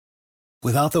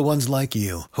Without the ones like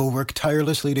you, who work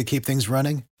tirelessly to keep things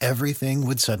running, everything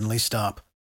would suddenly stop.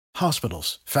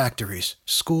 Hospitals, factories,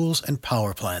 schools, and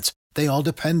power plants, they all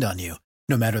depend on you.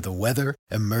 No matter the weather,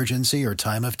 emergency, or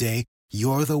time of day,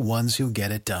 you're the ones who get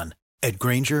it done. At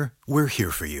Grainger, we're here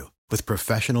for you with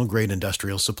professional-grade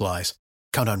industrial supplies.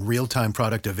 Count on real-time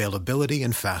product availability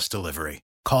and fast delivery.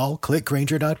 Call, click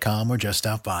Grainger.com, or just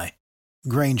stop by.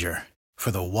 Grainger, for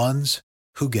the ones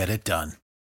who get it done.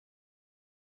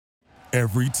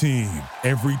 Every team,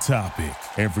 every topic,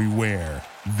 everywhere.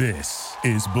 This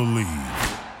is Believe.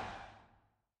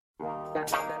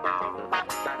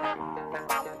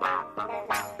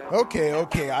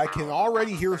 Okay, I can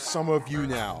already hear some of you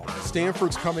now.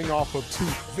 Stanford's coming off of two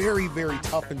very, very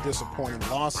tough and disappointing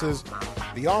losses.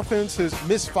 The offense has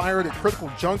misfired at critical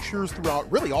junctures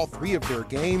throughout really all three of their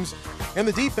games, and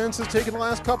the defense has taken the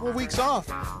last couple of weeks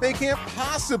off. They can't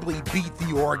possibly beat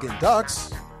the Oregon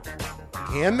Ducks.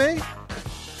 Can they?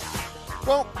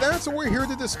 Well, that's what we're here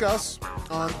to discuss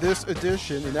on this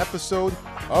edition, an episode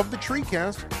of the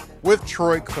TreeCast with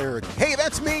Troy Clardy. Hey,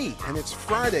 that's me, and it's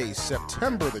Friday,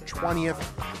 September the 20th,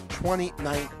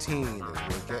 2019, as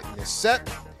we're getting you set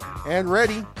and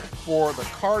ready for the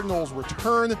Cardinals'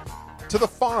 return to the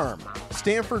farm.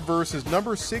 Stanford versus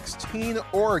number 16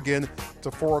 Oregon. It's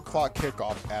a 4 o'clock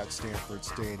kickoff at Stanford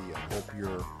Stadium. Hope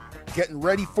you're getting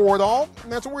ready for it all,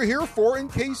 and that's what we're here for in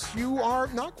case you are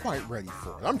not quite ready for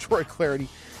it. I'm Troy Clardy.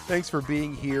 Thanks for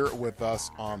being here with us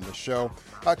on the show.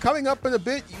 Coming up in a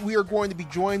bit, we are going to be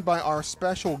joined by our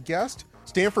special guest,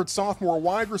 Stanford sophomore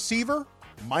wide receiver,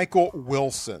 Michael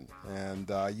Wilson.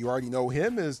 And you already know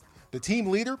him as the team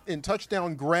leader in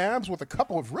touchdown grabs with a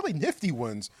couple of really nifty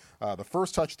ones. The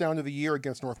first touchdown of the year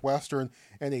against Northwestern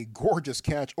and a gorgeous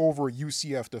catch over a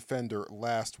UCF defender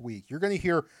last week. You're going to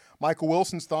hear Michael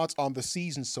Wilson's thoughts on the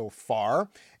season so far,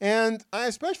 and I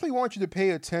especially want you to pay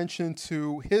attention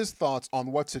to his thoughts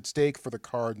on what's at stake for the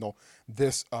Cardinal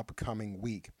this upcoming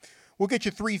week. We'll get you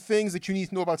three things that you need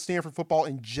to know about Stanford football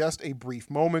in just a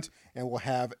brief moment, and we'll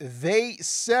have They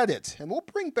Said It. And we'll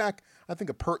bring back, I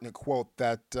think, a pertinent quote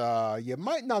that you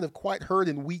might not have quite heard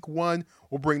in week one.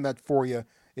 We'll bring that for you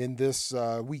in this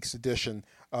week's edition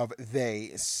of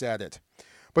They Said It.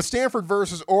 But Stanford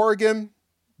versus Oregon,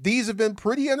 these have been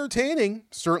pretty entertaining,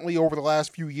 certainly over the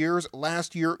last few years.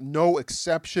 Last year, no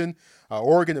exception.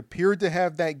 Oregon appeared to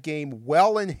have that game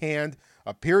well in hand,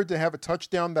 appeared to have a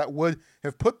touchdown that would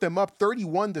have put them up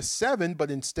 31-7,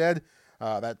 but instead,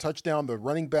 that touchdown, the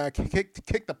running back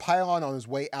kicked the pylon on his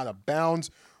way out of bounds,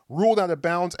 ruled out of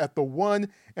bounds at the 1,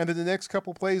 and then the next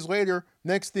couple plays later,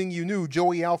 next thing you knew,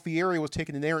 Joey Alfieri was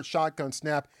taking an errant shotgun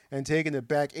snap and taking it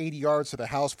back 80 yards to the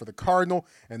house for the Cardinal,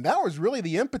 and that was really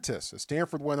the impetus as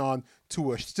Stanford went on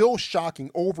to a still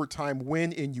shocking overtime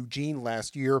win in Eugene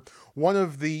last year, one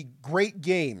of the great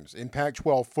games in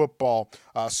Pac-12 football,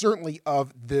 certainly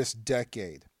of this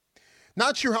decade.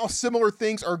 Not sure how similar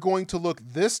things are going to look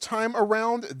this time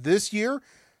around this year.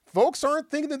 Folks aren't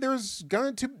thinking that there's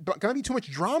going to be too much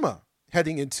drama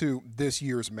heading into this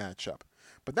year's matchup.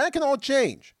 But that can all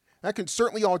change. That can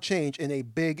certainly all change in a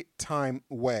big-time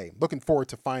way. Looking forward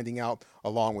to finding out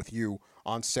along with you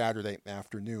on Saturday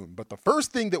afternoon. But the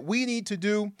first thing that we need to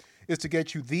do is to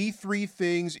get you the three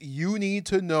things you need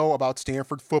to know about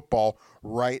Stanford football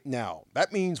right now.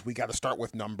 That means we got to start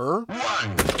with number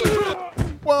one.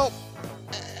 Well,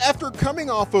 after coming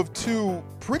off of two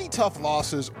pretty tough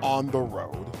losses on the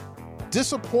road,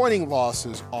 disappointing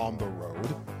losses on the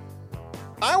road,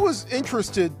 I was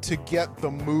interested to get the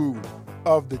mood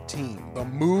of the team, the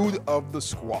mood of the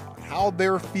squad, how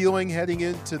they're feeling heading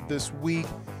into this week,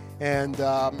 and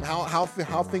how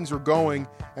things are going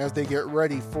as they get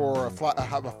ready for a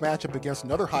matchup against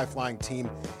another high-flying team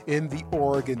in the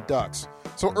Oregon Ducks.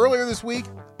 So earlier this week,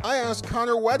 I asked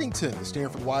Connor Weddington, the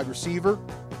Stanford wide receiver,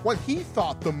 what he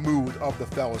thought the mood of the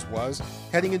fellas was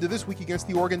heading into this week against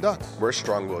the Oregon Ducks. We're a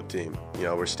strong-willed team. You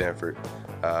know, we're Stanford.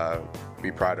 We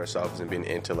pride ourselves in being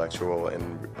intellectual,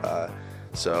 and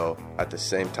so at the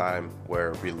same time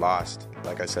where we lost,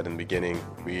 like I said in the beginning,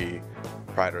 we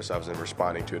pride ourselves in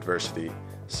responding to adversity.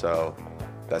 So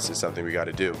that's just something we got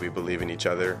to do. We believe in each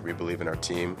other. We believe in our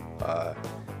team.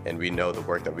 And we know the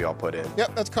work that we all put in.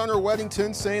 Yep, that's Connor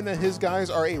Weddington saying that his guys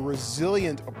are a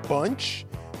resilient bunch.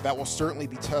 That will certainly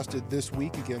be tested this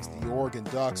week against the Oregon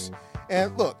Ducks.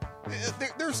 And look,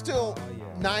 there's still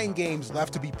 9 games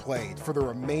left to be played for the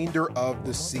remainder of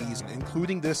the season,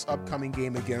 including this upcoming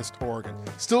game against Oregon.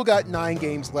 Still got 9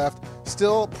 games left.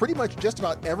 Still pretty much just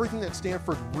about everything that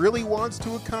Stanford really wants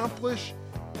to accomplish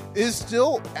is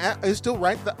still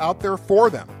right out there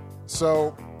for them.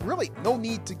 So really no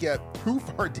need to get too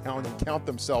far down and count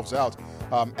themselves out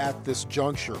at this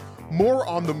juncture. More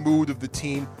on the mood of the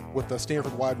team with the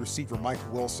Stanford wide receiver Mike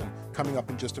Wilson coming up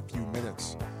in just a few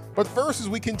minutes. But first, as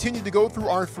we continue to go through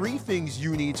our 3 things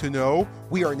you need to know,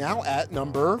 we are now at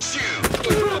number 2.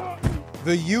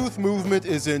 The youth movement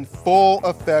is in full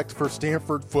effect for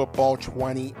Stanford football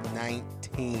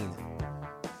 2019.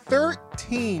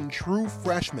 13 true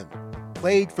freshmen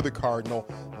played for the Cardinal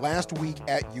last week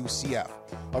at UCF.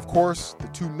 Of course, the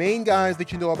 2 main guys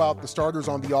that you know about, the starters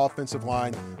on the offensive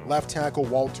line, left tackle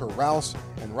Walter Rouse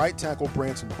and right tackle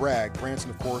Branson Bragg. Branson,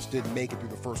 of course, didn't make it through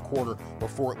the first quarter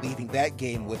before leaving that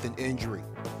game with an injury.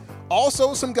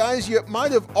 Also, some guys you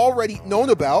might have already known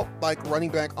about, like running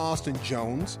back Austin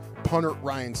Jones, punter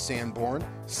Ryan Sanborn,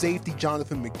 safety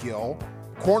Jonathan McGill,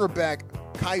 cornerback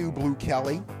Caillou Blue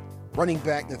Kelly, running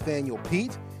back Nathaniel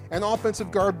Pete, and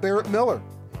offensive guard Barrett Miller.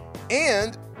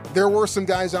 And there were some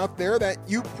guys out there that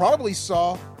you probably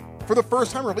saw for the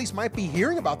first time, or at least might be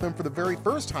hearing about them for the very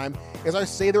first time as I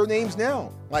say their names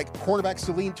now, like cornerback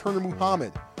Salim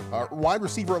Turner-Muhammad, wide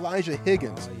receiver Elijah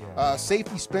Higgins,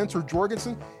 safety Spencer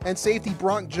Jorgensen, and safety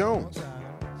Brock Jones.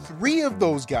 3 of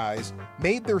those guys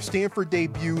made their Stanford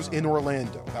debuts in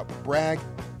Orlando. That was Bragg,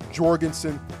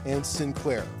 Jorgensen, and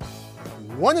Sinclair.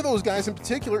 One of those guys in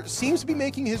particular seems to be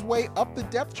making his way up the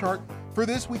depth chart for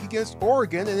this week against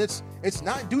Oregon, and it's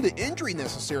not due to injury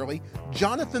necessarily.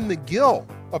 Jonathan McGill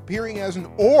appearing as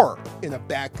an or in a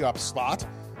backup slot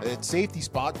at safety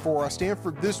spot for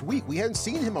Stanford this week. We hadn't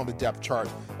seen him on the depth chart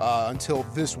until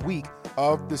this week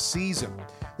of the season.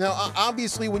 Now,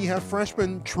 obviously, when you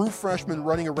have true freshmen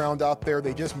running around out there,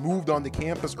 they just moved onto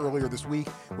campus earlier this week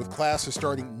with classes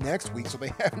starting next week, so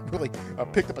they haven't really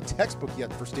picked up a textbook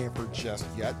yet for Stanford just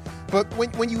yet. But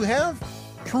when you have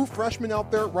true freshmen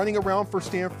out there running around for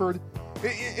Stanford,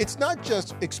 it's not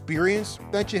just experience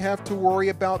that you have to worry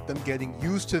about, them getting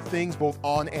used to things both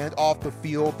on and off the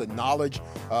field, the knowledge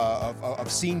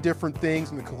of seeing different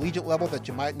things in the collegiate level that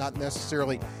you might not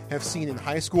necessarily have seen in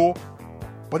high school,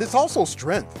 but it's also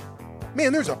strength.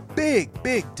 Man, there's a big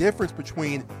difference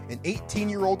between an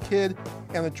 18-year-old kid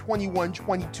and a 21,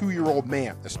 22-year-old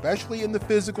man, especially in the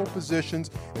physical positions,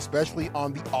 especially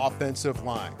on the offensive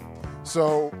line.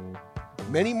 So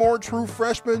many more true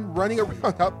freshmen running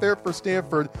around out there for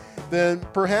Stanford than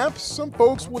perhaps some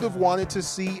folks would have wanted to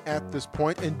see at this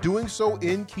point, and doing so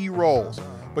in key roles.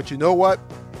 But you know what?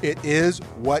 It is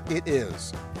what it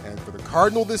is. And for the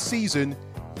Cardinal this season,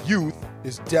 youth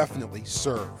is definitely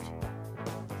served.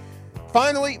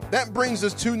 Finally, that brings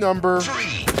us to number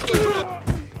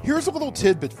 3. Here's a little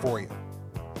tidbit for you.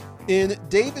 In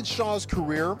David Shaw's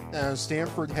career as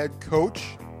Stanford head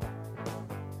coach,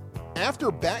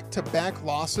 after back-to-back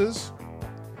losses,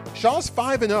 Shaw's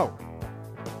 5-0.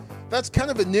 That's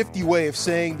kind of a nifty way of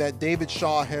saying that David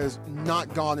Shaw has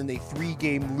not gone in a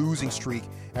 3-game losing streak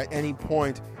at any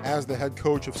point as the head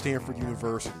coach of Stanford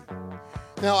University.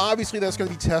 Now, obviously, that's going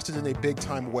to be tested in a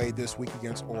big-time way this week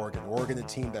against Oregon. Oregon, a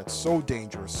team that's so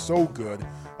dangerous, so good,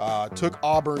 took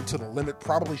Auburn to the limit,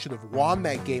 probably should have won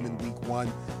that game in week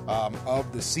 1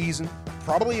 of the season.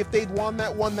 Probably if they'd won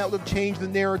that one, that would have changed the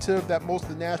narrative that most of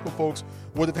the national folks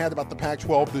would have had about the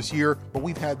Pac-12 this year, but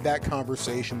we've had that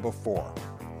conversation before.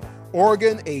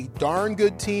 Oregon, a darn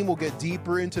good team. We'll get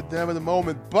deeper into them in a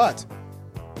moment, but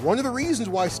one of the reasons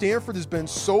why Stanford has been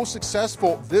so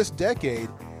successful this decade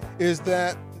is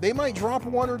that they might drop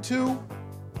 1 or 2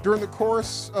 during the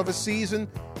course of a season,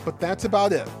 but that's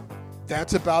about it.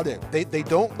 That's about it. They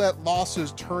don't let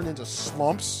losses turn into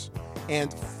slumps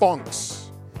and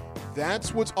funks.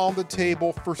 That's what's on the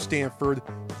table for Stanford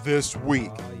this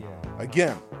week.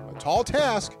 Again, a tall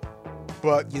task,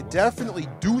 but you definitely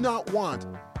do not want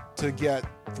to get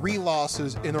 3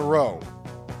 losses in a row,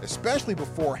 especially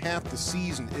before half the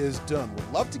season is done.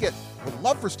 Would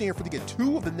love for Stanford to get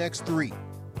 2 of the next 3.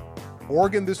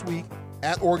 Oregon this week,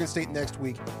 at Oregon State next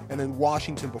week, and then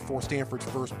Washington before Stanford's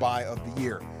first bye of the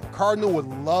year. Cardinal would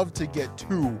love to get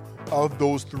 2 of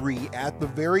those 3 at the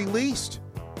very least.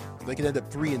 So they could end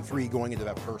up 3-3 going into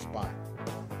that first bye.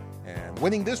 And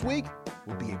winning this week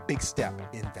would be a big step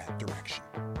in that direction.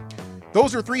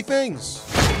 Those are 3 things.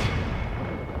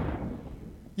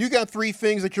 You got 3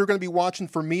 things that you're going to be watching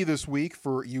for me this week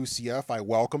for UCF. I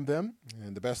welcome them.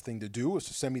 And the best thing to do is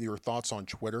to send me your thoughts on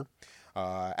Twitter.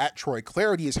 At Troy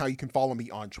Clarity is how you can follow me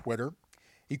on Twitter.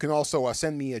 You can also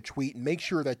send me a tweet and make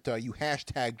sure that you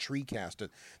hashtag TreeCast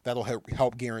it. That'll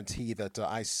help guarantee that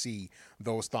I see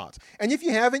those thoughts. And if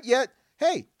you haven't yet,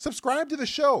 hey, subscribe to the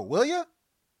show, will you?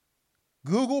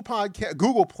 Google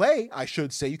Play, I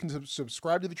should say. You can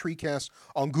subscribe to the TreeCast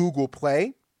on Google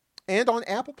Play and on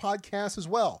Apple Podcasts as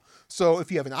well. So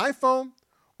if you have an iPhone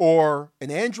or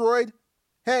an Android,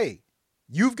 hey,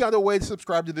 you've got a way to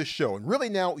subscribe to this show. And really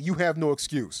now you have no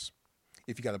excuse.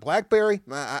 If you got a BlackBerry,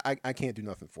 I can't do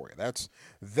nothing for you.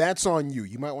 That's on you.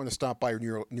 You might want to stop by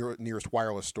your nearest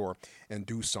wireless store and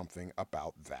do something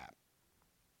about that.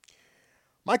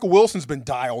 Michael Wilson's been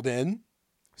dialed in.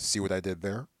 See what I did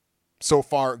there? So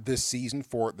far this season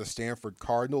for the Stanford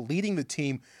Cardinal, leading the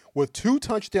team with 2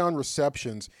 touchdown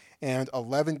receptions and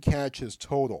 11 catches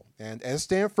total. And as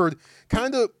Stanford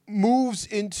kind of moves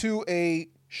into a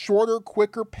shorter,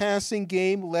 quicker passing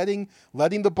game, letting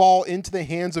the ball into the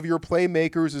hands of your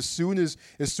playmakers as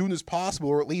soon as possible,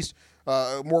 or at least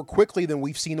more quickly than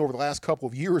we've seen over the last couple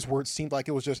of years, where it seemed like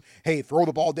it was just, hey, throw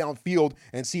the ball downfield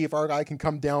and see if our guy can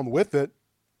come down with it.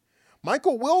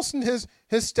 Michael Wilson has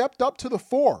stepped up to the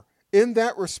fore in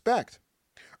that respect.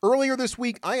 Earlier this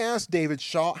week, I asked David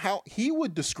Shaw how he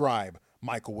would describe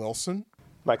Michael Wilson.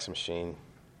 Mike's a machine.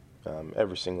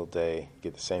 Every single day,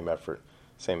 get the same effort,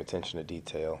 same attention to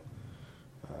detail.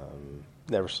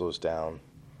 Never slows down.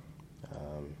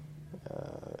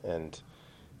 And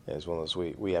as one of those,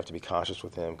 we have to be cautious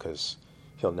with him because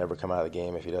he'll never come out of the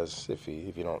game if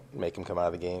you don't make him come out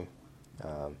of the game.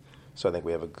 So I think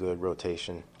we have a good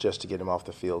rotation just to get him off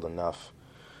the field enough.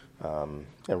 And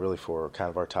really for kind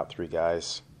of our top 3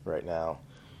 guys right now,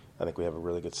 I think we have a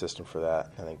really good system for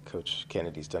that. I think Coach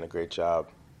Kennedy's done a great job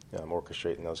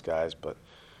orchestrating those guys. But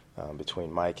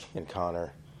between Mike and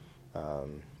Connor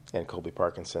and Colby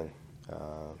Parkinson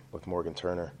with Morgan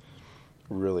Turner,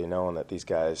 really knowing that these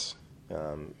guys,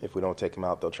 if we don't take them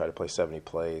out, they'll try to play 70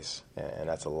 plays. And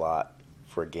that's a lot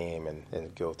for a game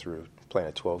and go through playing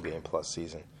a 12-game plus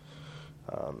season.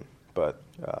 But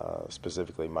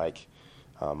specifically Mike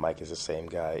is the same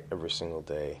guy every single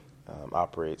day,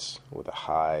 operates with a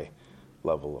high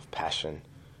level of passion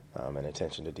and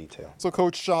attention to detail. So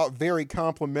Coach Shaw, very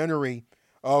complimentary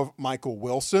of Michael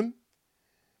Wilson.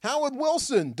 How would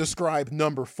Wilson describe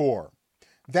number 4?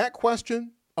 That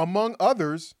question, among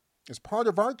others, is part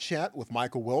of our chat with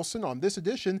Michael Wilson on this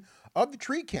edition of the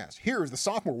TreeCast. Here is the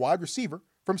sophomore wide receiver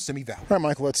from Simi Valley. All right,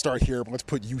 Michael, let's start here. Let's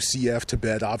put UCF to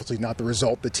bed. Obviously not the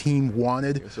result the team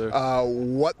wanted. Yes, sir.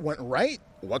 What went right?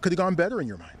 What could have gone better in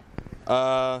your mind?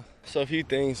 So a few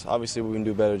things. Obviously, we can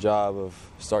do a better job of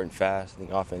starting fast. I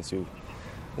think offense, we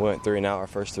went 3 and out our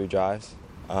first 3 drives.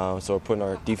 So we're putting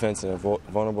our defense in a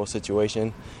vulnerable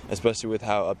situation, especially with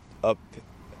how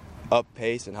up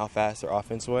pace and how fast their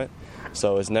offense went.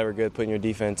 So it's never good putting your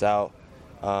defense out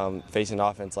facing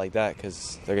offense like that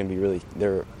because they're going to be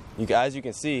as you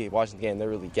can see watching the game, they're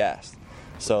really gassed.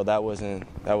 So that was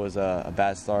a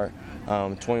bad start.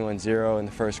 21-0 in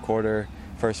the first quarter,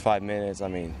 first 5 minutes. I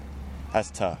mean,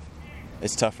 that's tough.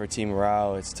 It's tough for team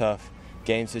morale. It's tough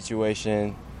game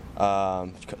situation.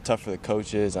 Tough for the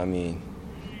coaches. I mean,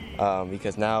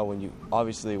 because now when you're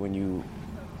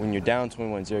down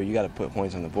 21-0, you got to put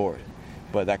points on the board.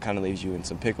 But that kind of leaves you in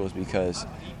some pickles because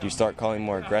you start calling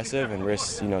more aggressive and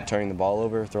risk, turning the ball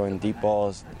over, throwing deep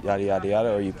balls, yada, yada,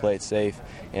 yada, or you play it safe.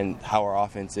 And how our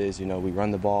offense is, we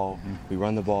run the ball, we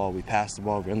pass the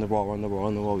ball, run the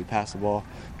ball, we pass the ball.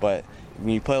 But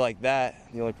when you play like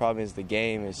that, the only problem is the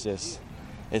game is just,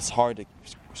 it's hard to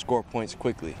score points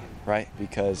quickly, right?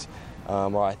 Because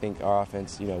I think our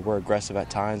offense, we're aggressive at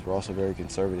times, we're also very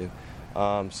conservative.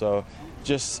 I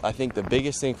think the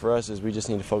biggest thing for us is we just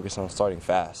need to focus on starting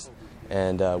fast.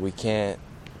 And no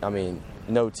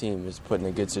team is put in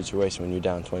a good situation when you're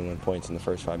down 21 points in the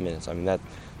first 5 minutes. I mean,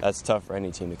 that's tough for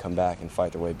any team to come back and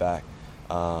fight their way back.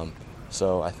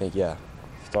 So I think,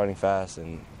 starting fast,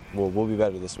 and we'll be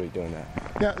better this week doing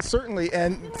that. Yeah, certainly.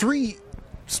 And 3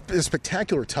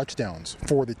 spectacular touchdowns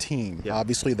for the team. Yeah.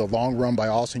 Obviously, the long run by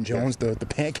Austin Jones, the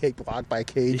pancake block by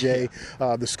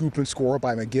KJ, the scoop and score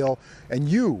by McGill,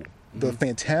 and the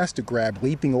fantastic grab,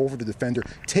 leaping over the defender.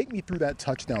 Take me through that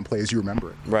touchdown play as you remember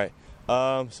it. Right.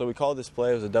 So we called this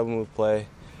play. It was a double move play.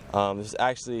 This is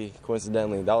actually,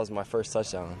 coincidentally, that was my first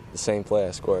touchdown, the same play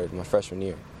I scored my freshman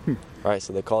year. Right,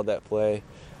 so they called that play.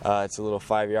 It's a little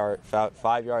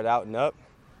 5-yard out and up,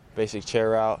 basic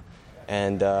chair route.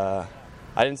 And I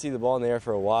didn't see the ball in the air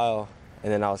for a while,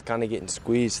 and then I was kind of getting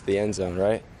squeezed to the end zone,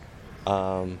 right?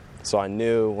 So I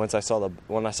knew when I saw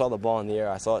the ball in the air,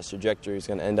 I saw its trajectory was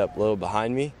going to end up a little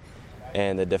behind me,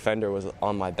 and the defender was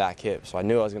on my back hip. So I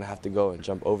knew I was going to have to go and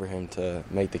jump over him to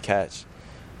make the catch.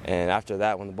 And after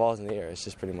that, when the ball's in the air, it's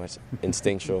just pretty much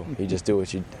instinctual. You just do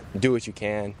what you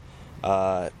can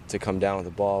to come down with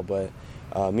the ball. But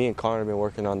me and Connor have been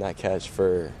working on that catch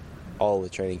for all the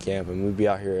training camp, and we'd be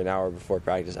out here an hour before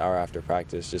practice, hour after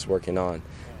practice, just working on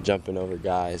jumping over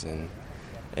guys and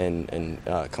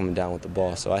coming down with the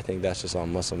ball. So I think that's just all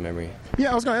muscle memory.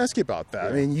 Yeah, I was going to ask you about that. Yeah.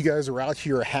 I mean, you guys are out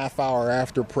here a half hour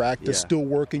after practice, still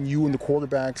working, you and the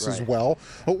quarterbacks as well.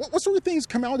 What sort of things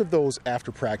come out of those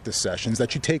after practice sessions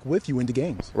that you take with you into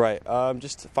games? Right,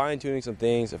 just fine-tuning some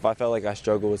things. If I felt like I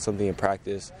struggled with something in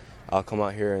practice, I'll come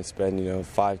out here and spend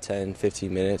 5, 10,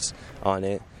 15 minutes on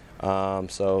it.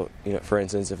 So, for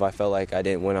instance, if I felt like I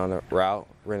didn't win on a route,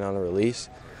 ran on a release,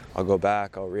 I'll go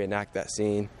back, I'll reenact that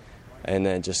scene, and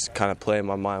then just kind of play in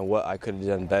my mind what I could have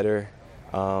done better.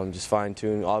 Just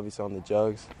fine-tune, obviously on the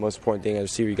jugs. Most important thing as a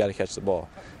receiver, you got to catch the ball.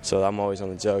 So I'm always on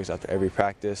the jugs after every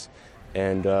practice.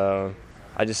 And I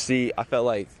felt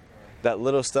like that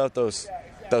little stuff, those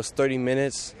 30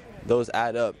 minutes, those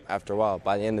add up after a while.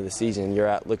 By the end of the season,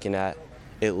 you're looking at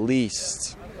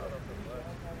least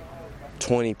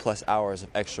 20-plus hours of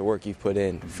extra work you've put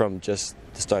in from just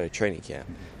the start of training camp.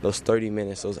 Those 30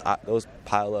 minutes, those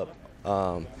pile up,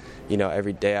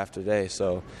 every day after day.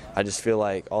 So I just feel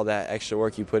like all that extra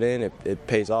work you put in, it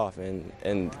pays off.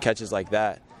 And catches like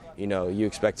that, you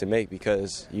expect to make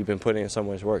because you've been putting in so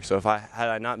much work. So had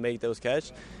I not made those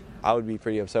catches, I would be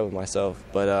pretty upset with myself.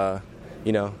 But,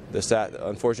 the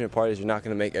unfortunate part is you're not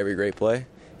going to make every great play.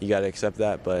 You got to accept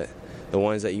that. But the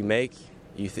ones that you make,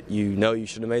 you know you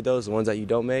should have made those. The ones that you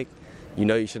don't make,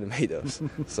 you should have made those.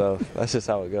 So that's just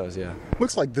how it goes, yeah.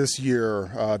 Looks like this year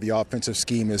the offensive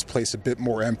scheme has placed a bit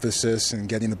more emphasis in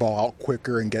getting the ball out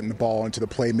quicker and getting the ball into the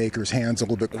playmakers' hands a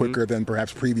little bit quicker than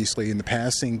perhaps previously in the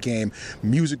passing game.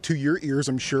 Music to your ears,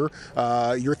 I'm sure.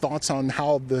 Your thoughts on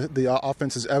how the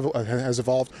offense has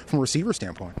evolved from a receiver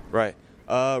standpoint? Right.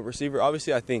 Receiver,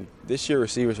 obviously I think this year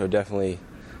receivers are definitely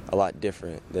a lot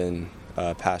different than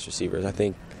past receivers. I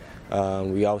think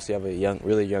we obviously have a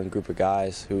really young group of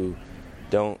guys who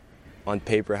don't, on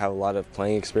paper, have a lot of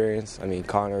playing experience. I mean,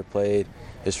 Connor played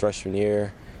his freshman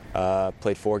year,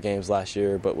 played 4 games last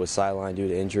year, but was sidelined due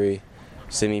to injury.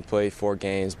 Simi played 4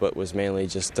 games, but was mainly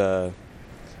just a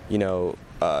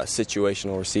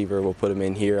situational receiver. We'll put him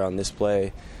in here on this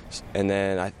play. And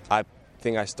then I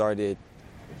think I started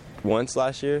once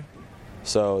last year.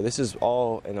 So this is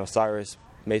all, Cyrus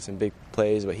made some big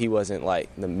plays, but he wasn't like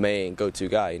the main go-to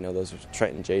guy. Those were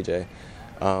Trent and JJ.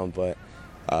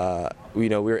 We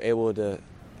were able to,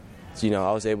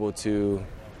 I was able to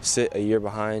sit a year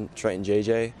behind Trent and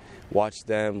JJ, watch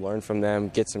them, learn from them,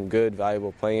 get some good,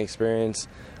 valuable playing experience.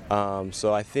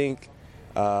 So I think,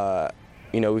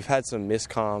 we've had some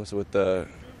miscomms with the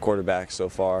quarterbacks so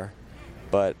far,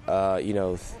 but,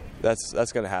 that's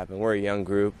going to happen. We're a young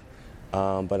group,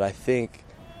 but I think,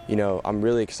 I'm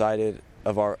really excited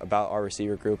about our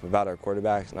receiver group, about our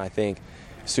quarterbacks, and I think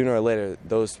sooner or later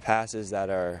those passes that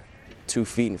are 2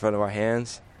 feet in front of our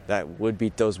hands,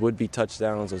 those would be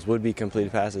touchdowns, those would be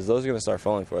completed passes, those are going to start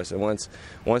falling for us. And once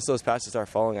those passes start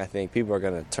falling, I think people are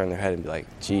going to turn their head and be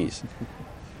like, geez,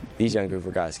 these young group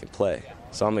of guys can play.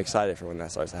 So I'm excited for when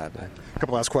that starts to happen. A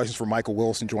couple last questions for Michael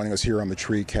Wilson joining us here on the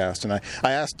TreeCast. And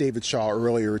I asked David Shaw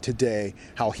earlier today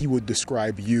how he would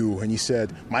describe you, and he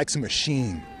said, Mike's a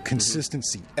machine,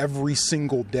 consistency every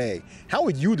single day. How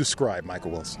would you describe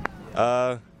Michael Wilson?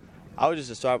 I would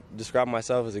just describe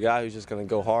myself as a guy who's just going to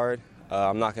go hard.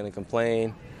 I'm not going to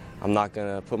complain. I'm not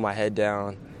going to put my head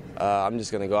down. I'm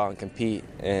just going to go out and compete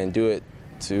and do it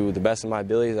to the best of my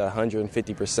abilities at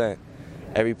 150%.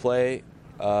 Every play,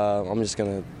 I'm just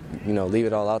going to, leave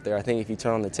it all out there. I think if you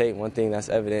turn on the tape, one thing that's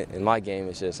evident in my game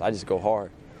is I just go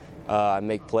hard. I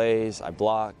make plays, I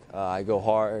block, I go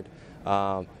hard,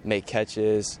 make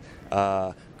catches,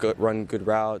 run good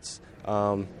routes.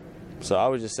 So I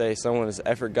would just say someone is an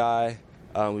effort guy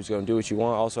who's going to do what you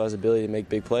want, also has the ability to make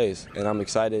big plays. And I'm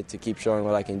excited to keep showing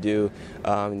what I can do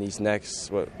in these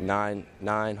next, 9,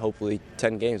 hopefully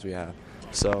 10 games we have.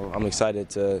 So I'm excited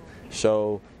to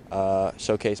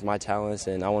showcase my talents,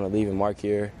 and I want to leave a mark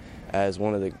here as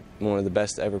one of the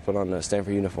best to ever put on a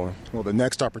Stanford uniform. Well, the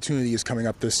next opportunity is coming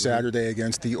up this Saturday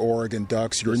against the Oregon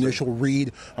Ducks. Your initial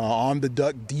read on the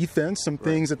Duck defense, some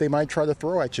things that they might try to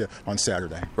throw at you on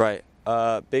Saturday. Right.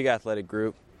 Big athletic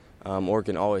group.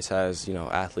 Oregon always has,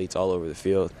 athletes all over the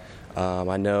field.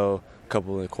 I know a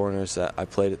couple of the corners that I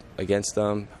played against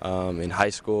them in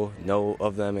high school, know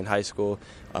of them in high school.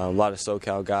 A lot of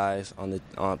SoCal guys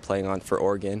playing for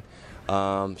Oregon.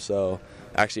 So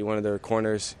actually one of their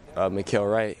corners, Mikael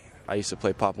Wright, I used to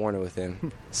play Pop Warner with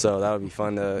him. So that would be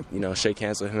fun to, shake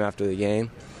hands with him after the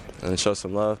game and show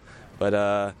some love. But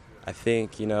I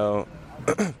think,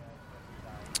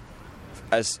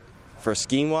 as for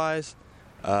scheme-wise,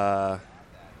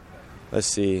 let's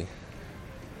see.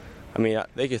 I mean,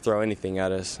 they could throw anything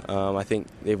at us. I think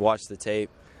they've watched the tape.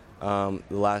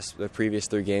 the previous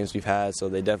 3 games we've had, so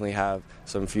they definitely have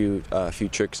some few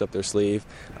tricks up their sleeve.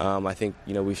 I think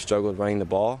we've struggled running the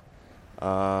ball.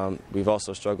 We've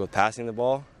also struggled passing the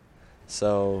ball.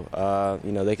 So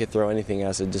they could throw anything at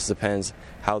us. It just depends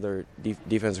how their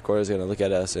defensive coordinator is going to look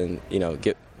at us and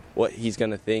get what he's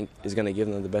going to think is going to give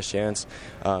them the best chance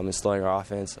in slowing our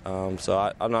offense.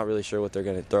 So I'm not really sure what they're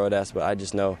going to throw at us, but I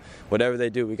just know whatever they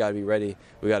do, we got to be ready.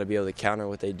 We got to be able to counter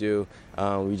what they do.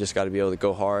 We just got to be able to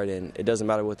go hard, and it doesn't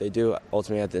matter what they do.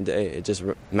 Ultimately, at the end of the day, it just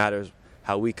matters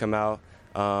how we come out,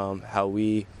 how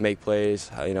we make plays,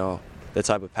 the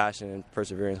type of passion and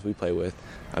perseverance we play with.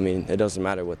 I mean, it doesn't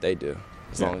matter what they do.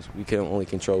 As long as we can only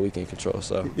control, we can control.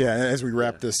 So yeah, and as we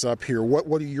wrap this up here,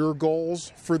 what are your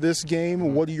goals for this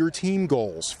game? What are your team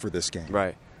goals for this game?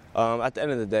 Right. At the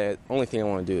end of the day, the only thing I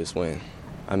want to do is win.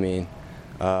 I mean,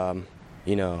 we're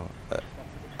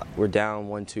down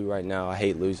 1-2 right now. I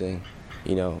hate losing.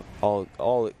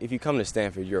 If you come to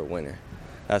Stanford, you're a winner.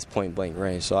 That's point blank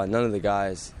range. So none of the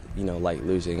guys, like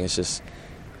losing. It's just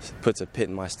puts a pit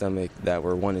in my stomach that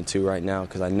we're 1-2 right now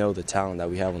because I know the talent that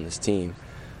we have on this team.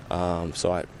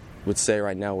 So I would say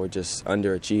right now we're just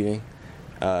underachieving,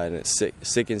 and it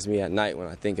sickens me at night when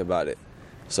I think about it.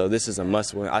 So this is a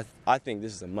must-win. I think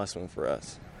this is a must-win for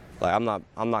us. Like I'm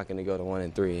not going to go to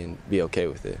 1-3 and be okay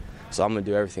with it. So I'm going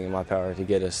to do everything in my power to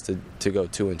get us to go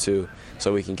 2-2,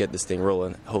 so we can get this thing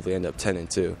rolling. Hopefully end up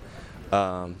 10-2.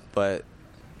 But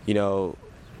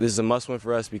this is a must-win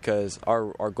for us because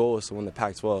our goal is to win the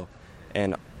Pac-12,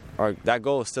 and that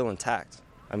goal is still intact.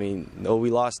 I mean, no, we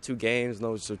lost 2 games.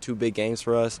 No, it's 2 big games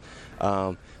for us.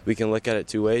 We can look at it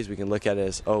 2 ways. We can look at it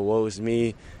as, woe is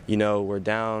me. We're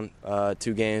down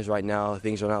 2 games right now.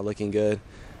 Things are not looking good.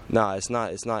 No, it's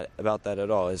not about that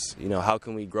at all. It's, how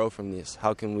can we grow from this?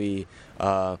 How can we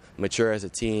mature as a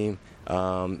team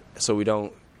so we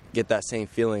don't get that same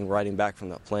feeling riding back from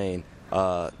the plane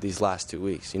these last 2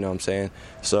 weeks? You know what I'm saying?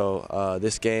 So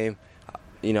this game,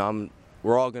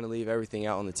 we're all going to leave everything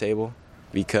out on the table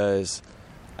because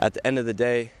at the end of the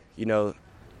day,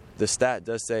 the stat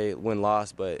does say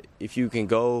win-loss, but if you can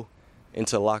go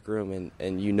into the locker room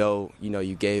and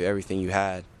you gave everything you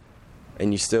had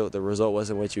and the result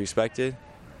wasn't what you expected,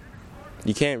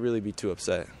 you can't really be too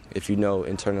upset if you know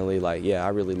internally, like, yeah, I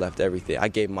really left everything. I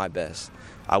gave my best.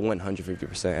 I went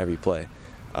 150% every play.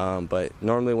 But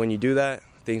normally when you do that,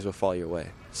 things will fall your way.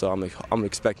 So I'm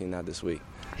expecting that this week.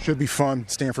 Should be fun.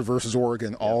 Stanford versus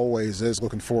Oregon always is.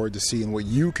 Looking forward to seeing what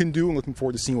you can do and looking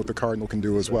forward to seeing what the Cardinal can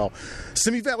do as well.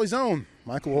 Simi Valley's own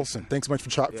Michael Wilson. Thanks so much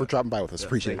for dropping by with us.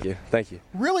 Appreciate it. Thank you.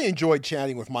 Really enjoyed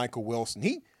chatting with Michael Wilson.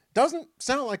 He doesn't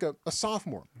sound like a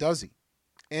sophomore, does he?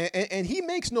 And he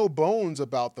makes no bones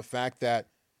about the fact that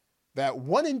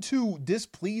 1-2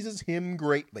 displeases him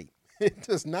greatly. It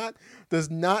does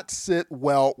not sit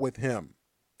well with him.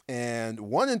 And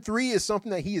 1-3 is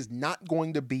something that he is not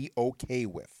going to be okay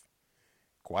with.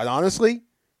 Quite honestly,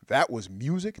 that was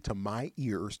music to my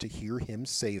ears to hear him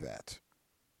say that.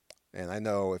 And I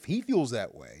know if he feels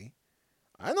that way,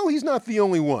 I know he's not the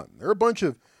only one. There are a bunch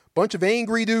of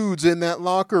angry dudes in that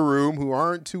locker room who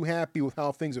aren't too happy with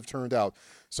how things have turned out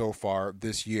so far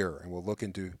this year. And we'll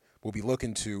be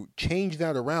looking to change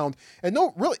that around. And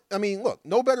no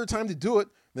better time to do it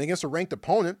than against a ranked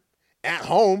opponent at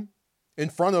home. In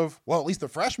front of, at least the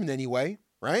freshmen anyway,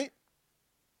 right?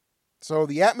 So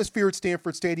the atmosphere at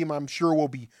Stanford Stadium, I'm sure, will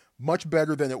be much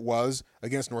better than it was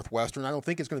against Northwestern. I don't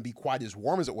think it's going to be quite as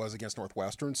warm as it was against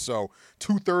Northwestern. So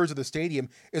 2/3 of the stadium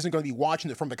isn't going to be watching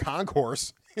it from the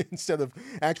concourse instead of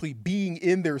actually being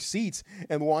in their seats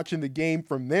and watching the game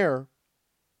from there.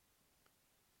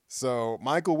 So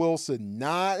Michael Wilson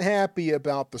not happy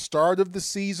about the start of the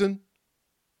season.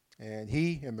 And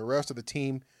he and the rest of the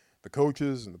team, the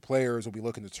coaches and the players, will be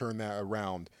looking to turn that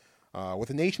around with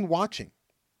the nation watching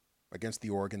against the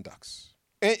Oregon Ducks.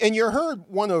 And you heard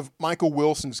one of Michael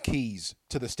Wilson's keys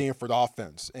to the Stanford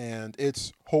offense and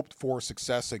its hoped for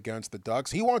success against the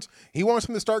Ducks. He wants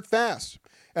them to start fast,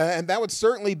 and that would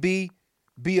certainly be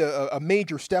a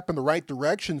major step in the right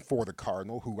direction for the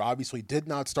Cardinal, who obviously did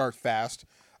not start fast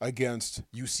against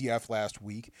UCF last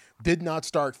week, did not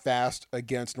start fast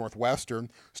against Northwestern,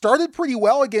 started pretty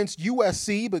well against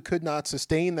USC, but could not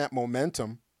sustain that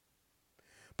momentum.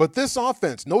 But this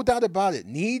offense, no doubt about it,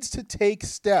 needs to take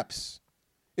steps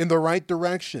in the right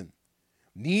direction,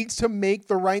 needs to make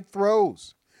the right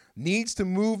throws, needs to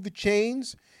move the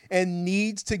chains, and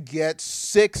needs to get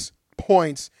 6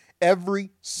 points every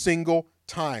single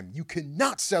time. You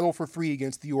cannot settle for 3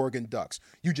 against the Oregon Ducks.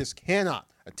 You just cannot.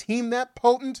 A team that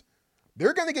potent,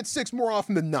 they're going to get 6 more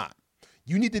often than not.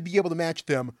 You need to be able to match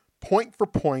them point for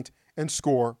point and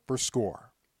score for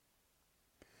score.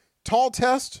 Tall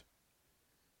test,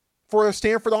 for a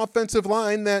Stanford offensive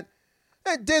line that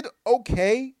did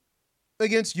okay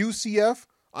against UCF.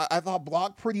 I thought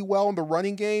blocked pretty well in the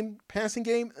running game, passing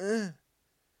game.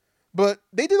 But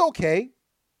they did okay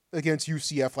against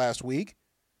UCF last week.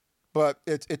 But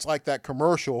it's like that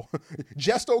commercial.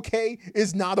 Just okay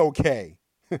is not okay.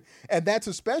 And that's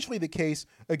especially the case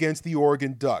against the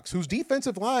Oregon Ducks, whose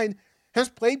defensive line has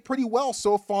played pretty well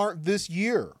so far this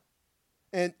year.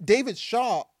 And David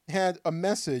Shaw had a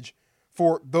message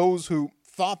for those who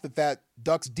thought that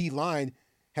Ducks D-line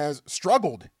has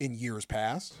struggled in years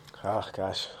past. Oh,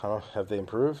 gosh. Have they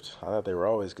improved? I thought they were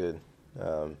always good.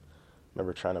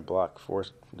 Remember trying to block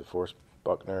DeForest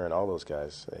Buckner and all those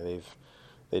guys.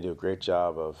 They do a great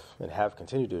job and have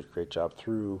continued to do a great job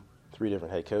through 4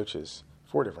 different head coaches,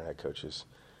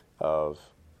 of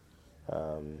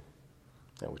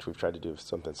which we've tried to do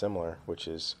something similar, which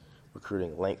is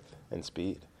recruiting length and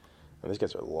speed. And these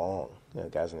guys are long.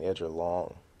 Guys on the edge are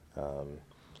long.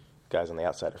 Guys on the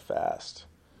outside are fast.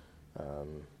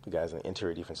 The guys on the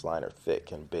interior defense line are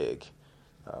thick and big.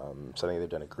 So I think they've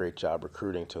done a great job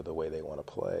recruiting to the way they want to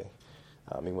play.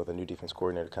 Even with a new defense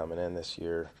coordinator coming in this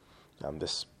year,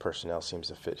 this personnel seems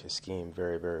to fit his scheme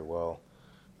very, very well.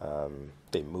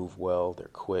 They move well. They're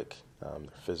quick. They're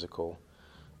physical.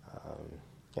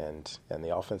 And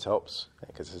the offense helps,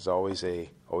 because it's always a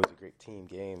great team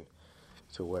game,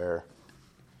 to where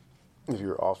if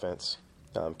your offense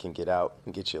can get out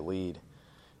and get you a lead,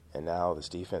 and now this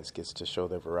defense gets to show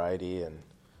their variety, and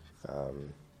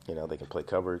they can play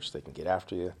coverage, they can get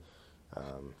after you,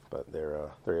 but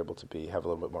they're able to have a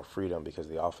little bit more freedom because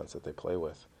of the offense that they play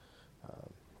with.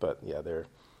 But yeah,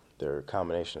 their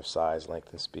combination of size, length,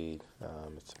 and speed,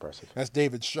 it's impressive. That's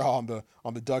David Shaw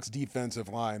on the Ducks defensive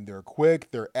line. They're quick,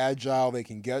 they're agile, they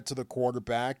can get to the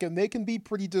quarterback, and they can be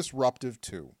pretty disruptive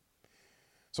too.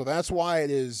 So that's why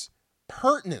it is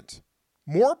pertinent,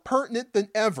 more pertinent than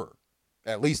ever,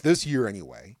 at least this year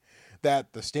anyway,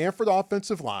 that the Stanford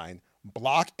offensive line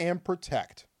block and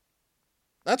protect.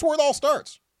 That's where it all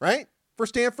starts, right? For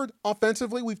Stanford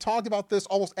offensively, we've talked about this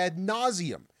almost ad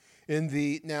nauseum in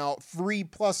the now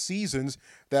 3+ seasons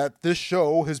that this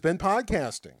show has been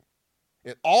podcasting.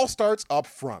 It all starts up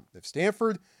front. If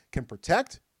Stanford can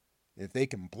protect, if they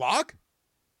can block,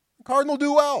 the Cardinal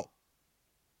do well.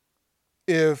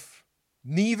 If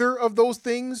neither of those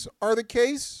things are the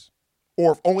case,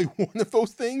 or if only one of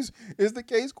those things is the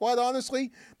case, quite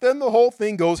honestly, then the whole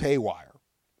thing goes haywire.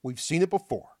 We've seen it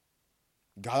before.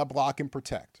 Gotta block and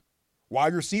protect.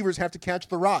 Wide receivers have to catch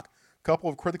the rock. Couple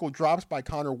of critical drops by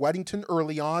Connor Weddington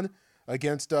early on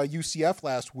against UCF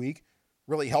last week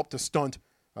really helped to stunt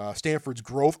Stanford's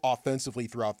growth offensively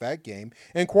throughout that game.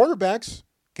 And quarterbacks,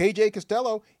 KJ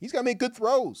Costello, he's got to make good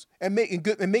throws and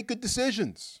make good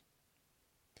decisions.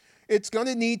 It's going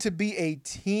to need to be a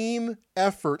team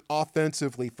effort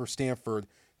offensively for Stanford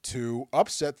to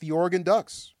upset the Oregon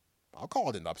Ducks. I'll call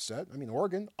it an upset. I mean,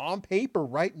 Oregon, on paper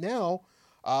right now,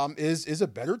 is a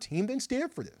better team than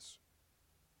Stanford is.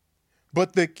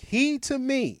 But the key to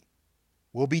me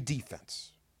will be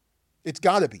defense. It's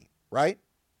got to be, right?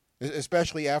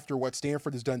 Especially after what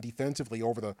Stanford has done defensively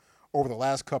over the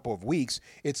last couple of weeks.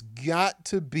 It's got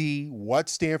to be what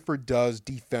Stanford does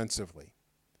defensively.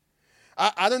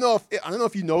 I don't know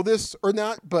if you know this or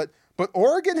not, but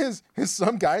Oregon has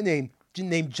some guy named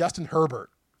Justin Herbert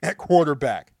at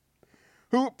quarterback,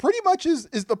 who pretty much is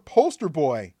the poster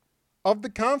boy of the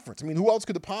conference. I mean, who else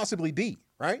could it possibly be,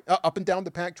 right? Up and down the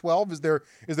Pac-12, is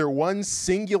there one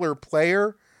singular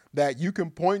player that you can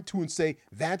point to and say,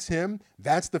 that's him,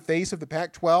 that's the face of the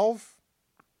Pac-12?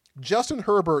 Justin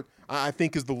Herbert, I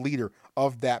think, is the leader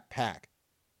of that pack.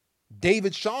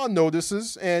 David Shaw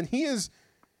notices, and he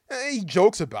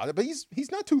jokes about it, but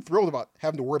he's not too thrilled about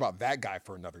having to worry about that guy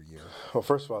for another year. Well,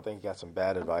 first of all, I think he got some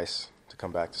bad advice to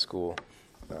come back to school.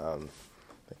 I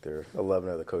think there are 11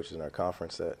 other coaches in our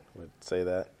conference that would say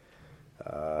that.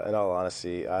 In all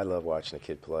honesty, I love watching the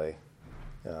kid play.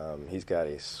 He's got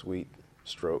a sweet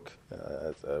stroke.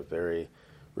 It's a very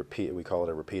we call it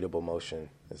a repeatable motion.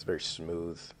 It's very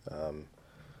smooth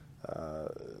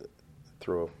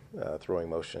throwing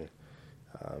motion.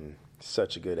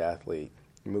 Such a good athlete.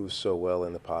 He moves so well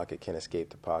in the pocket, can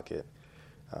escape the pocket.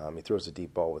 He throws a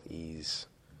deep ball with ease.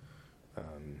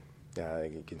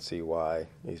 You can see why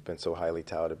he's been so highly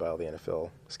touted by all the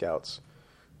NFL scouts,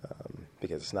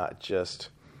 because it's not just,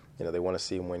 they want to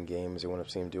see him win games, they want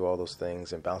to see him do all those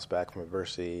things and bounce back from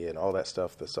adversity and all that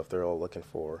stuff, the stuff they're all looking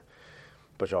for,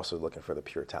 but you're also looking for the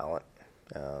pure talent.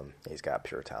 He's got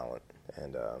pure talent,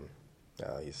 and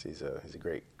he's a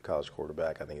great college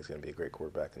quarterback. I think he's going to be a great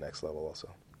quarterback at the next level also.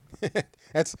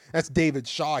 That's David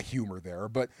Shaw humor there,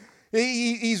 but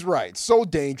He's right. So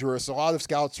dangerous. A lot of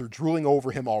scouts are drooling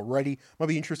over him already. Might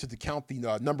be interested to count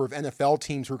the number of NFL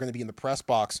teams who are going to be in the press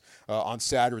box on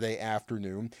Saturday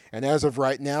afternoon. And as of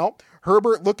right now,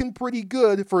 Herbert looking pretty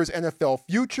good for his NFL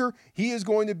future. He is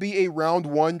going to be a round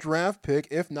 1 draft pick,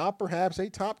 if not perhaps a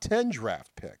top 10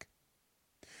 draft pick.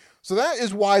 So that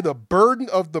is why the burden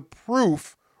of the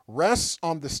proof rests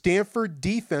on the Stanford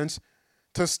defense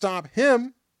to stop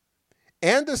him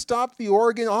and to stop the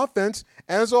Oregon offense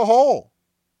as a whole.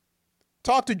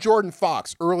 Talked to Jordan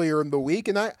Fox earlier in the week,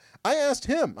 and I asked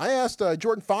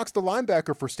Jordan Fox, the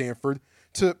linebacker for Stanford,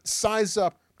 to size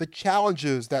up the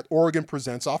challenges that Oregon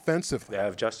presents offensively. They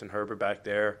have Justin Herbert back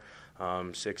there,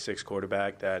 6'6"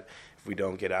 quarterback that if we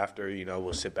don't get after,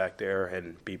 we'll sit back there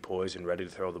and be poised and ready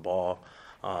to throw the ball.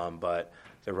 But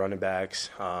the running backs,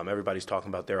 everybody's talking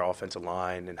about their offensive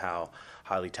line and how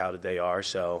highly touted they are.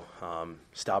 So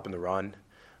stopping the run,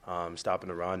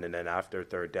 and then after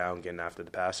third down, getting after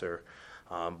the passer.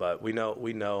 But we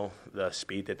know the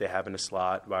speed that they have in the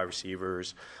slot, wide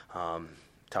receivers,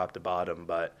 top to bottom.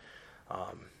 But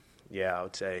I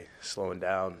would say slowing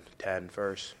down 10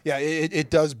 first. Yeah, it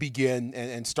does begin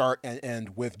and start and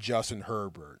end with Justin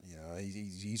Herbert.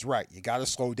 He's right. You got to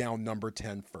slow down number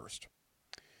 10 first.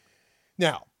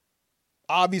 Now,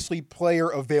 obviously, player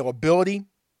availability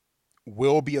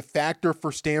will be a factor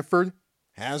for Stanford,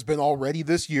 has been already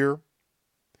this year.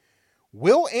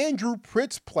 Will Andrew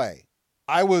Pritz play?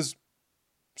 I was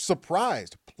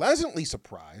pleasantly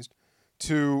surprised,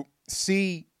 to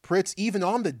see Pritz even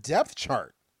on the depth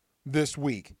chart this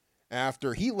week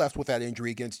after he left with that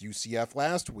injury against UCF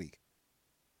last week.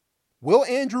 Will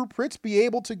Andrew Pritz be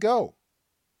able to go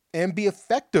and be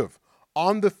effective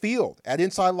on the field at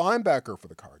inside linebacker for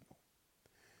the Cardinal?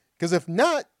 Because if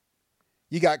not,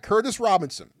 you got Curtis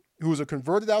Robinson, who is a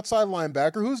converted outside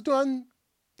linebacker who's done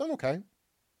okay.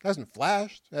 Hasn't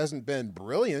flashed, hasn't been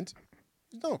brilliant.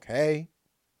 He's done okay.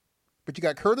 But you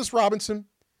got Curtis Robinson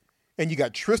and you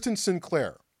got Tristan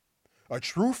Sinclair, a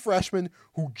true freshman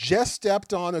who just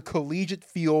stepped on a collegiate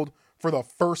field for the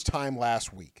first time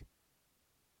last week.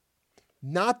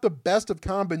 Not the best of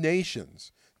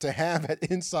combinations to have at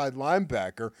inside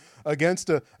linebacker against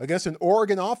an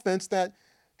Oregon offense that,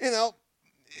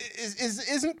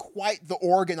 isn't quite the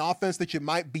Oregon offense that you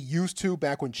might be used to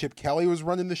back when Chip Kelly was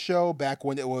running the show, back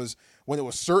when it was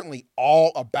certainly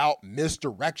all about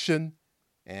misdirection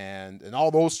and all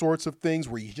those sorts of things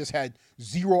where you just had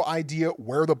zero idea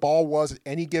where the ball was at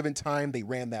any given time. They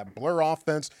ran that blur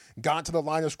offense, got to the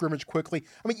line of scrimmage quickly.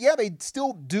 I mean, yeah, they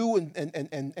still do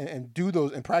and do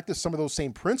those and practice some of those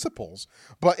same principles,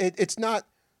 but it's not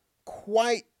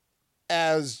quite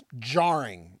as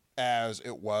jarring as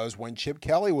it was when Chip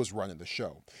Kelly was running the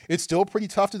show. It's still pretty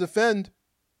tough to defend.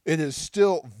 It is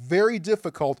still very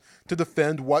difficult to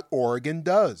defend what Oregon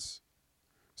does.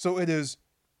 So it is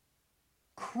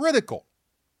critical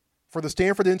for the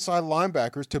Stanford inside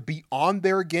linebackers to be on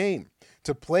their game,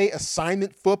 to play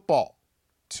assignment football,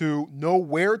 to know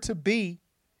where to be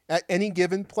at any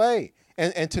given play,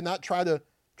 and to not try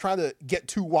to get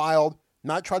too wild,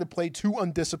 not try to play too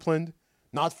undisciplined,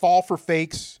 not fall for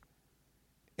fakes,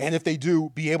 and if they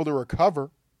do, be able to recover.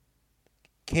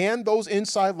 Can those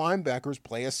inside linebackers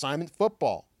play assignment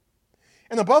football?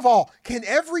 And above all, can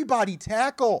everybody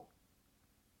tackle?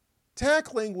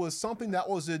 Tackling was something that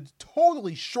was in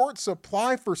totally short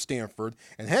supply for Stanford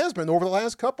and has been over the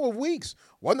last couple of weeks.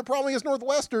 Wasn't a problem against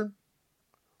Northwestern,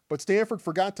 but Stanford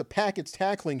forgot to pack its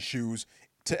tackling shoes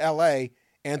to LA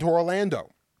and to Orlando.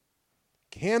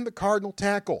 Can the Cardinal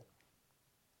tackle?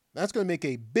 That's going to make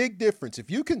a big difference.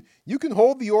 If you can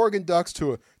hold the Oregon Ducks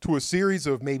to a series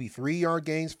of maybe 3-yard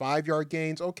gains, 5-yard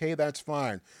gains, okay, that's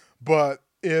fine. But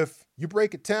if you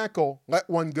break a tackle, let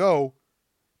one go,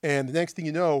 and the next thing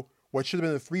you know, what should have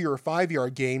been a 3 or a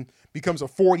 5-yard gain becomes a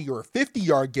 40 or a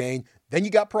 50-yard gain, then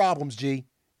you got problems, G.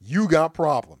 You got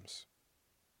problems.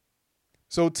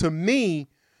 So to me,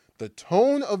 the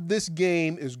tone of this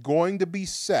game is going to be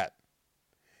set,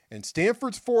 and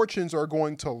Stanford's fortunes are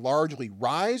going to largely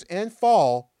rise and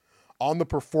fall on the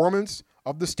performance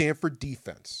of the Stanford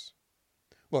defense.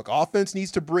 Look, offense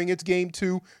needs to bring its game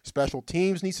too. Special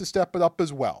teams needs to step it up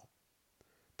as well.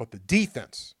 But the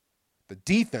defense,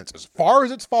 as far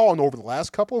as it's fallen over the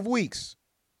last couple of weeks,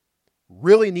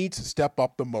 really needs to step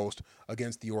up the most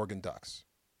against the Oregon Ducks.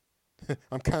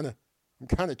 I'm kind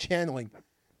of channeling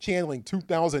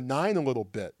 2009 a little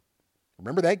bit.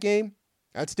 Remember that game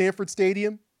at Stanford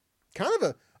Stadium? Kind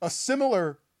of a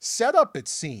similar setup, it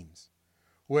seems,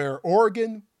 where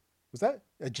Oregon, was that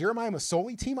a Jeremiah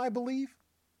Masoli team, I believe?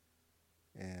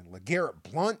 And LeGarrette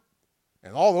Blount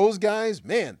and all those guys,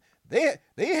 man, they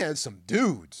had some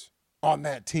dudes. on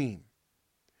that team.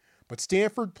 But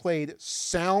Stanford played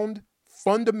sound,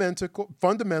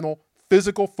 fundamental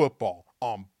physical football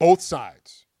on both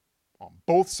sides. On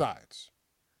both sides.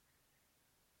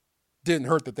 Didn't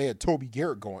hurt that they had Toby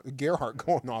Gerhart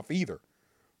going off either.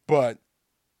 But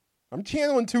I'm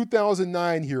channeling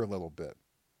 2009 here a little bit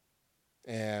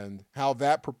and how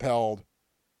that propelled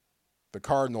the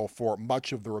Cardinal for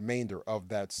much of the remainder of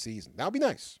that season. That would be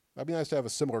nice. That would be nice to have a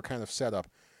similar kind of setup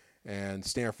and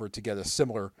Stanford to get a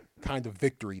similar kind of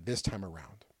victory this time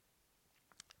around.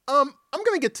 I'm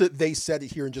going to get to they said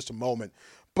it here in just a moment,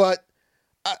 but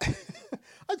I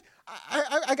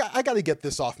got to get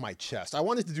this off my chest. I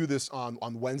wanted to do this on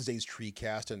Wednesday's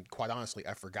TreeCast, and quite honestly,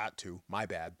 I forgot to. My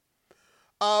bad.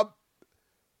 I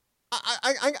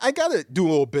got to do a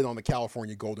little bit on the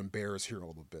California Golden Bears here a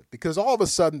little bit, because all of a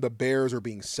sudden the Bears are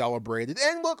being celebrated.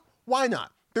 And look, why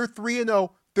not? They're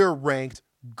 3-0. They're ranked.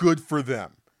 Good for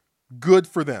them. Good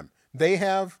for them. They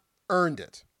have earned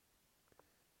it.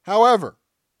 However,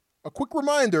 a quick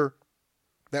reminder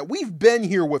that we've been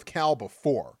here with Cal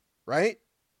before, right?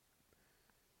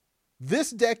 This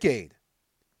decade,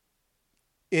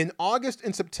 in August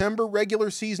and September regular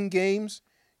season games,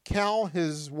 Cal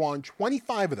has won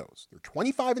 25 of those. They're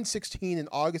 25-16 in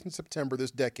August and September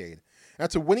this decade.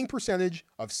 That's a winning percentage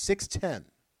of .610.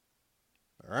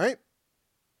 All right?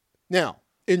 Now,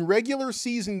 in regular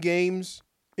season games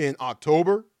in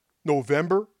October,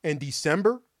 November, and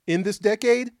December in this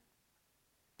decade,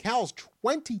 Cal's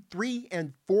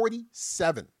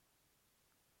 23-47.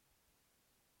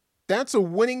 That's a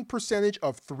winning percentage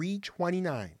of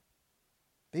 .329.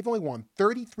 They've only won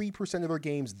 33% of their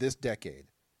games this decade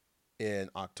in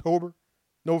October,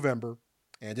 November,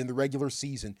 and in the regular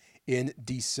season in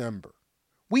December.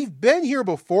 We've been here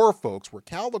before, folks, where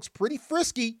Cal looks pretty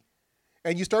frisky,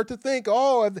 and you start to think,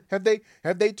 oh, have they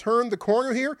turned the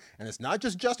corner here? And it's not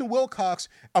just Justin Wilcox.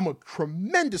 I'm a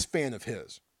tremendous fan of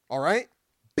his, all right?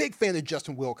 Big fan of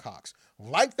Justin Wilcox.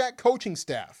 Like that coaching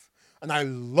staff. And I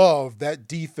love that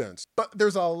defense. But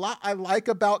there's a lot I like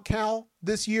about Cal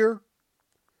this year.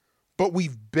 But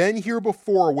we've been here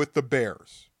before with the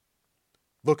Bears.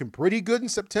 Looking pretty good in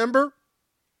September.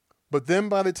 But then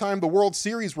by the time the World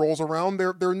Series rolls around,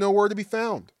 they're nowhere to be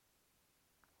found.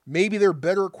 Maybe they're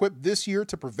better equipped this year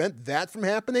to prevent that from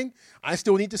happening. I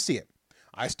still need to see it.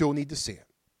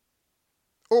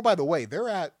 Oh, by the way, they're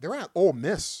at Ole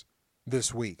Miss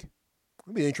this week.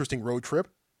 It'll be an interesting road trip.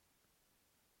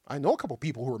 I know a couple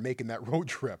people who are making that road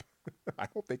trip. I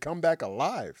hope they come back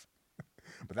alive.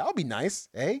 But that would be nice,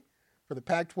 eh? For the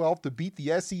Pac-12 to beat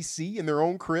the SEC in their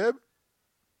own crib.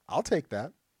 I'll take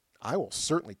that. I will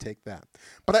certainly take that.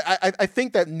 But I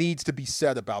think that needs to be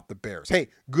said about the Bears. Hey,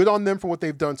 good on them for what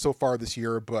they've done so far this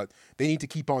year, but they need to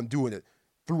keep on doing it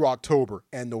through October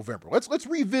and November. Let's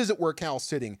revisit where Cal's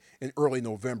sitting in early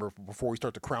November before we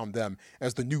start to crown them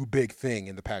as the new big thing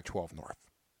in the Pac-12 North.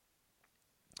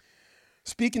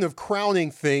 Speaking of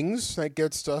crowning things, that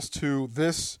gets us to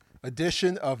this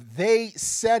edition of They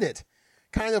Said It,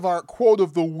 kind of our quote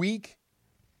of the week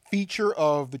feature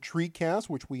of the TreeCast,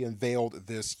 which we unveiled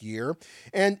this year.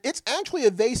 And it's actually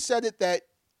a They Said It that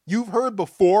you've heard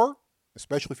before,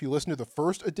 especially if you listen to the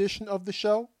first edition of the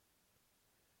show.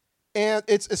 And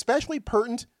it's especially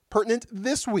pertinent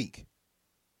this week.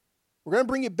 We're going to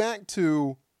bring it back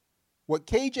to what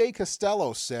KJ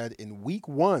Costello said in week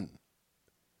 1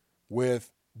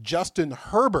 with Justin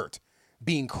Herbert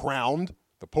being crowned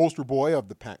the poster boy of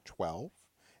the Pac-12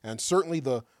 and certainly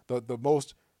the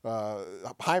most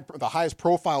the highest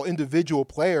profile individual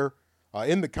player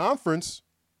in the conference.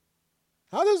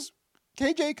 How does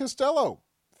KJ Costello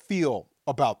feel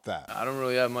about that? I don't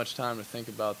really have much time to think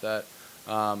about that.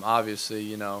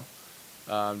 Obviously, do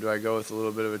I go with a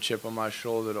little bit of a chip on my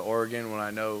shoulder to Oregon when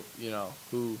I know,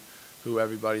 who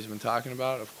everybody's been talking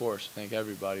about? Of course, I think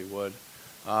everybody would.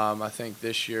 I think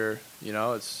this year,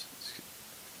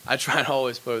 I try and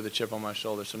always play with a chip on my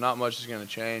shoulder, so not much is going to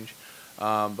change.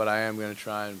 But I am going to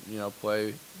try and,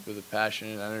 play with a passion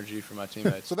and energy for my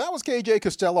teammates. So that was KJ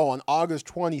Costello on August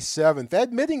 27th,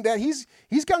 admitting that he's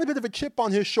got a bit of a chip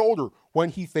on his shoulder when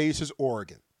he faces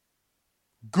Oregon.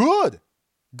 Good.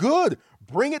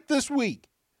 Bring it this week.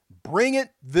 I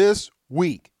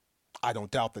don't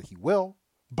doubt that he will,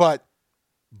 but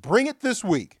bring it this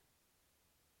week.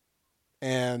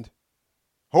 And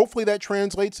hopefully that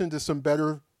translates into some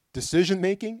better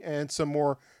decision-making and some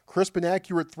more crisp and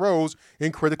accurate throws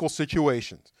in critical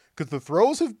situations. Because the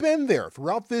throws have been there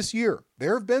throughout this year.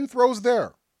 There have been throws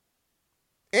there.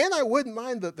 And I wouldn't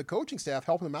mind the coaching staff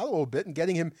helping him out a little bit and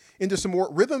getting him into some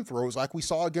more rhythm throws like we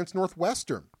saw against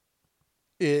Northwestern.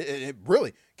 It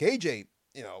really, KJ,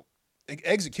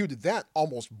 executed that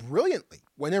almost brilliantly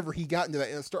whenever he got into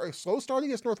that slow start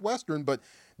against Northwestern, but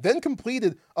then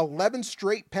completed 11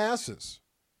 straight passes.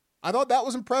 I thought that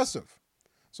was impressive.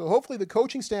 So hopefully the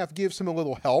coaching staff gives him a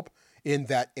little help in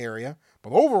that area.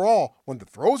 But overall, when the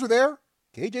throws are there,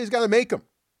 KJ's got to make them.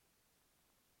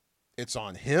 It's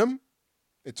on him.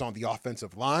 It's on the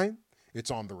offensive line.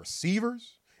 It's on the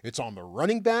receivers. It's on the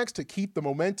running backs to keep the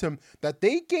momentum that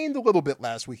they gained a little bit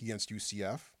last week against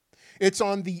UCF. It's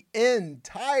on the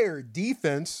entire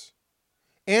defense,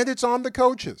 and it's on the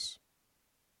coaches.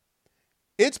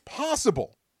 It's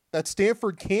possible that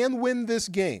Stanford can win this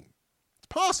game. It's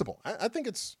possible. I think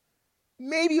it's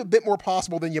maybe a bit more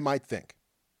possible than you might think.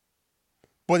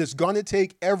 But it's going to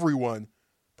take everyone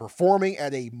performing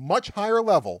at a much higher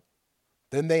level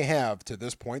than they have to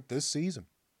this point this season.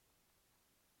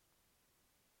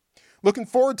 Looking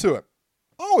forward to it.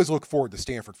 I always look forward to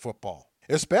Stanford football,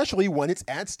 especially when it's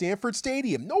at Stanford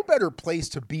Stadium. No better place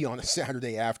to be on a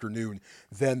Saturday afternoon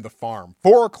than the Farm.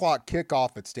 4 o'clock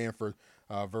kickoff at Stanford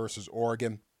versus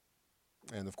Oregon.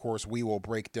 And, of course, we will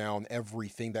break down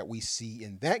everything that we see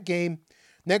in that game.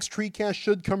 Next TreeCast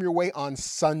should come your way on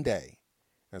Sunday,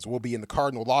 as we'll be in the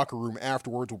Cardinal locker room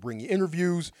afterwards. We'll bring you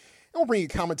interviews, and we'll bring you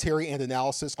commentary and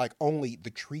analysis like only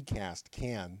the TreeCast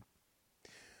can.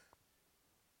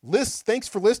 Thanks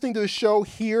for listening to the show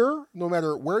here, no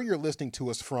matter where you're listening to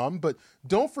us from. But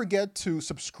don't forget to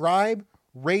subscribe,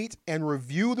 rate, and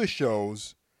review the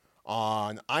shows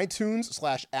on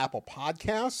iTunes/Apple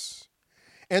Podcasts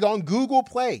and on Google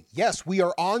Play. Yes, we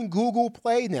are on Google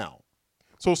Play now.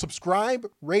 So subscribe,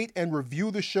 rate, and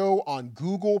review the show on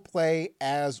Google Play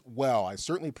as well. I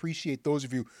certainly appreciate those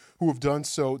of you who have done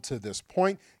so to this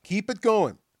point. Keep it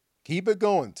going. Keep it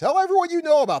going. Tell everyone you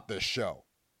know about this show.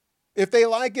 If they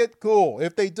like it, cool.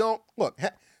 If they don't, look,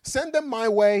 send them my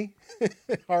way,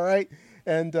 all right?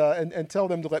 And tell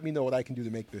them to let me know what I can do to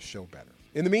make this show better.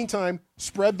 In the meantime,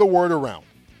 spread the word around.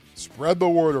 Spread the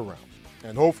word around.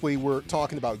 And hopefully we're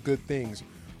talking about good things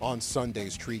on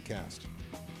Sunday's TreeCast.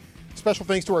 Special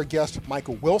thanks to our guest,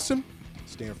 Michael Wilson,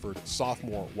 Stanford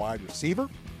sophomore wide receiver.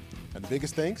 And the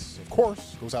biggest thanks, of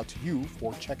course, goes out to you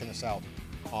for checking us out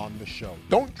on the show.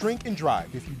 Don't drink and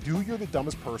drive. If you do, you're the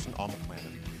dumbest person on the planet.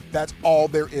 That's all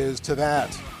there is to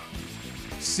that.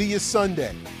 See you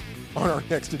Sunday on our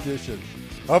next edition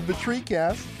of the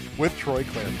TreeCast with Troy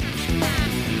Claremont.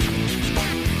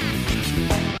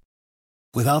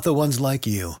 Without the ones like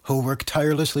you, who work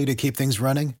tirelessly to keep things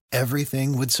running,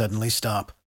 everything would suddenly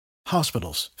stop.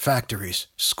 Hospitals, factories,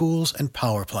 schools, and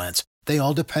power plants, they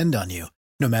all depend on you.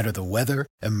 No matter the weather,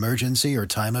 emergency, or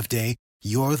time of day,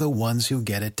 you're the ones who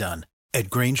get it done. At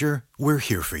Grainger, we're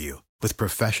here for you with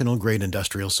professional-grade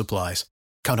industrial supplies.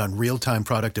 Count on real-time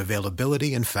product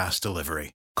availability and fast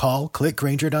delivery. Call, click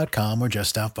Grainger.com, or just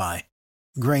stop by.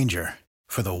 Grainger,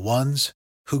 for the ones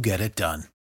who get it done.